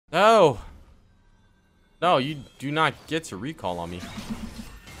No. No, you do not get to recall on me.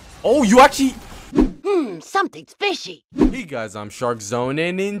 Oh, you actually... Something's fishy. Hey guys, I'm Shark Zone,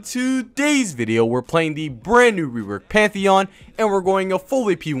 and in today's video, we're playing the brand new reworked Pantheon, and we're going a full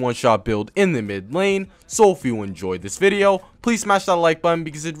AP one-shot build in the mid lane. So if you enjoyed this video, please smash that like button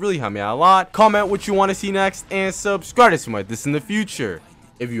because it really helped me out a lot. Comment what you want to see next, and subscribe to see more like this in the future.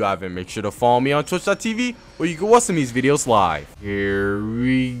 If you haven't, make sure to follow me on twitch.tv where you can watch some of these videos live. Here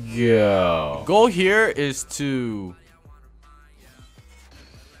we go. Goal here is to...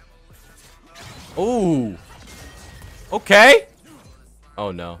 Oh, okay.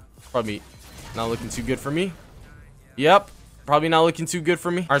 Oh no, probably not looking too good for me. Yep, probably not looking too good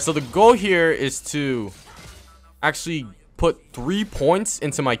for me. All right, so the goal here is to actually put 3 points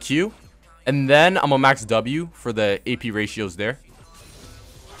into my Q, and then I'm a max W for the AP ratios there.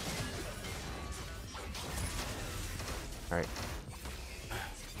 All right.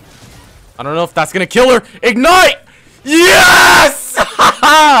 I don't know if that's gonna kill her. Ignite! Yes!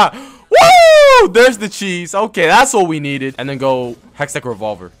 Woo! There's the cheese. Okay, that's what we needed. And then go Hextech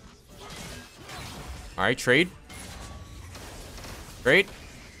Revolver. Alright, trade. Trade.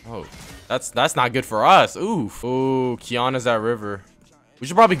 Oh, that's not good for us. Oof. Ooh, Kiana's at river. We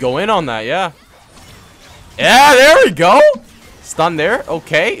should probably go in on that, yeah. Yeah, there we go. Stun there.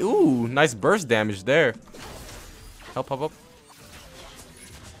 Okay. Ooh, nice burst damage there. Help, help, help.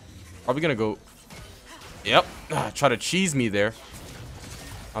 Are we gonna go? Yep. Try to cheese me there.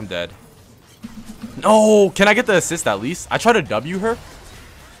 I'm dead. No, can I get the assist at least? I tried to W her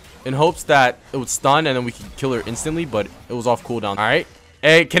in hopes that it would stun and then we could kill her instantly, but it was off cooldown. All right.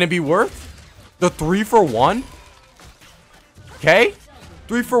 Hey, can it be worth the 3 for 1? Okay.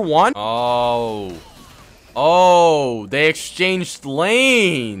 3 for 1. Oh. Oh, they exchanged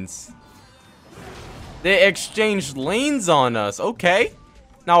lanes. They exchanged lanes on us. Okay.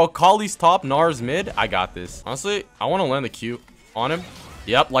 Now Akali's top, Nar's mid. I got this. Honestly, I want to land the Q on him.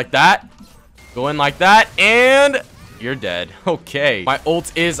 Yep, like that. Go in like that, and you're dead. Okay. My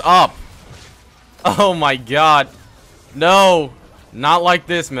ult is up. Oh my god. No. Not like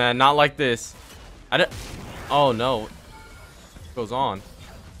this, man. Not like this. Oh no. What goes on?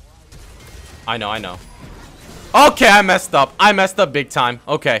 I know, I know. Okay, I messed up. I messed up big time.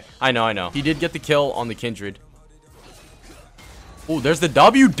 Okay, I know, I know. He did get the kill on the Kindred. Oh, there's the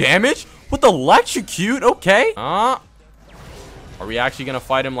W damage with the electrocute. Okay. Are we actually gonna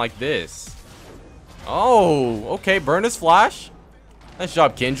fight him like this? Oh, okay. Burn his flash. Nice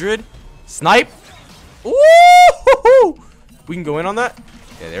job, Kindred. Snipe. Ooh! We can go in on that.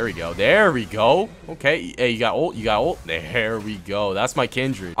 Yeah, there we go. There we go. Okay. Hey, you got ult. You got ult. There we go. That's my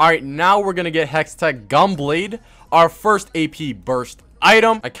Kindred. All right, now we're gonna get Hextech Gunblade, our first AP burst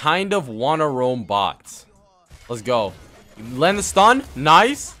item. I kind of want to roam bots. Let's go. Land the stun.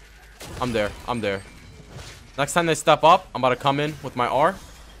 Nice. I'm there. I'm there. Next time they step up, I'm about to come in with my R.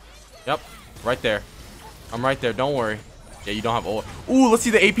 Yep. Right there. I'm right there. Don't worry. Yeah, you don't have ult. Ooh, let's see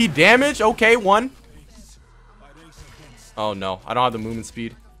the AP damage. Okay, 1. Oh, no. I don't have the movement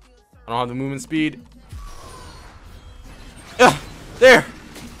speed. I don't have the movement speed. There.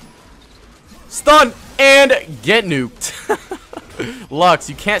 Stun and get nuked. Lux,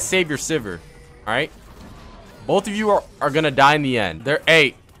 you can't save your Sivir. All right? Both of you are going to die in the end.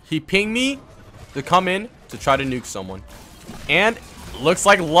 Hey, he pinged me to come in to try to nuke someone. And looks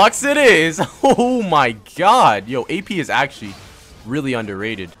like Lux it is. Oh my god. Yo, AP is actually really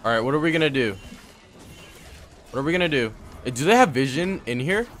underrated. All right, what are we going to do? What are we going to do? Do they have vision in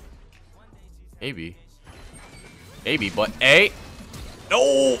here? Maybe. Maybe, but hey.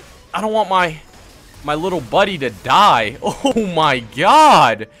 No, I don't want my little buddy to die. Oh my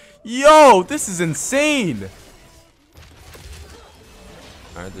god. Yo, this is insane.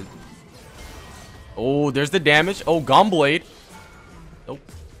 All right, oh, there's the damage. Oh, Gunblade. Nope.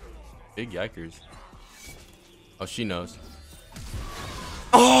 Big yikers. Oh, she knows.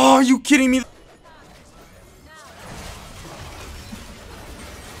 Oh, are you kidding me?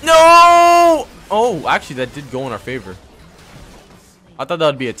 No! Oh, actually, that did go in our favor. I thought that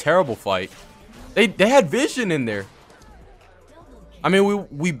would be a terrible fight. They had vision in there. I mean,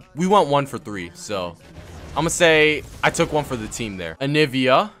 we went 1 for 3, so I'm gonna say I took 1 for the team there.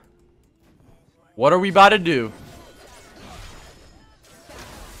 Anivia, what are we about to do?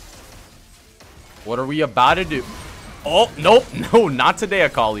 What are we about to do? Oh, nope. No, not today,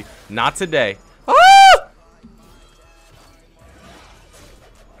 Akali. Not today. Ah!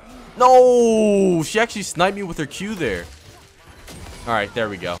 No, she actually sniped me with her Q there. All right, there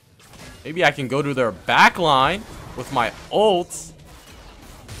we go. Maybe I can go to their back line with my ult.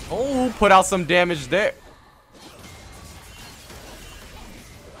 Oh, put out some damage there.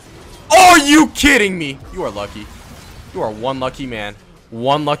 you kidding me? You are lucky. You are one lucky man.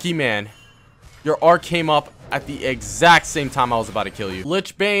 One lucky man. Your R came up at the exact same time I was about to kill you.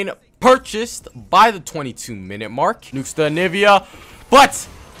 Lich Bane purchased by the 22-minute mark. Nukes the Anivia. But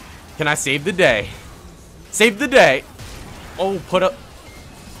can I save the day? Save the day. Oh, put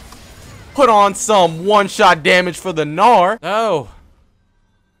on some one-shot damage for the Gnar. No.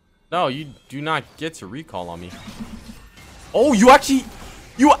 No, you do not get to recall on me. Oh, you actually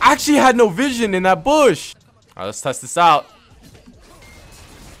had no vision in that bush. All right, let's test this out.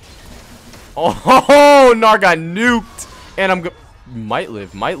 Oh, Gnar got nuked. And I'm might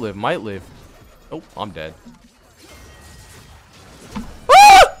live. Oh, I'm dead.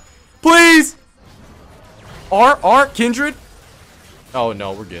 Ah! Please. R, Kindred. Oh,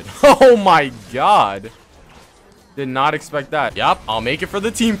 no, we're good. Oh, my God. Did not expect that. Yup, I'll make it for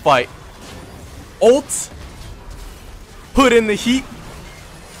the team fight. Ult. Put in the heat.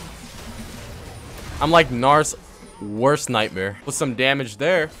 I'm like Gnar's worst nightmare. With some damage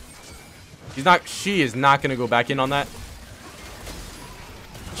there. She is not going to go back in on that.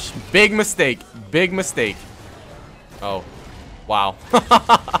 Big mistake. Big mistake. Oh. Wow.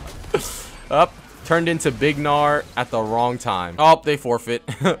 Up. Turned into Big Gnar at the wrong time. Oh, they forfeit.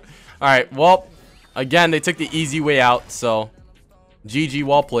 Alright, well, again, they took the easy way out, so GG,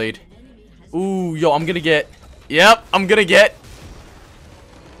 well played. Ooh, yo, I'm gonna get... Yep, I'm gonna get...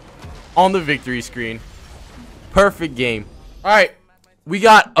 on the victory screen. Perfect game. Alright, we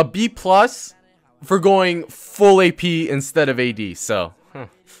got a B+ for going full AP instead of AD, so...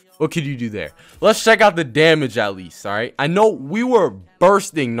 What could you do there? Let's check out the damage at least, alright? I know we were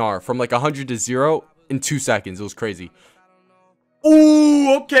bursting Gnar from like 100 to 0 in 2 seconds. It was crazy.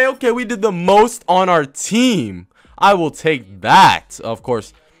 Ooh, okay. We did the most on our team. I will take that. Of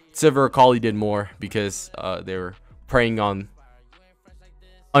course, Sivir Akali did more because they were preying on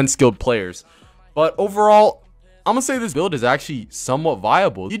unskilled players. But overall, I'm going to say this build is actually somewhat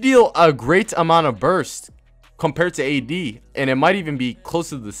viable. You deal a great amount of burst compared to AD, and it might even be close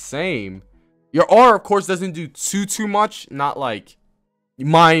to the same. Your R, of course, doesn't do too much, not like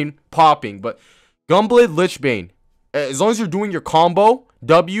mind popping, but Gunblade, Lich Bane, as long as you're doing your combo,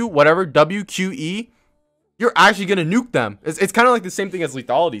 whatever, WQE, you're actually gonna nuke them. It's kind of like the same thing as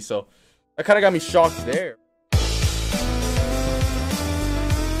lethality, so that kind of got me shocked there.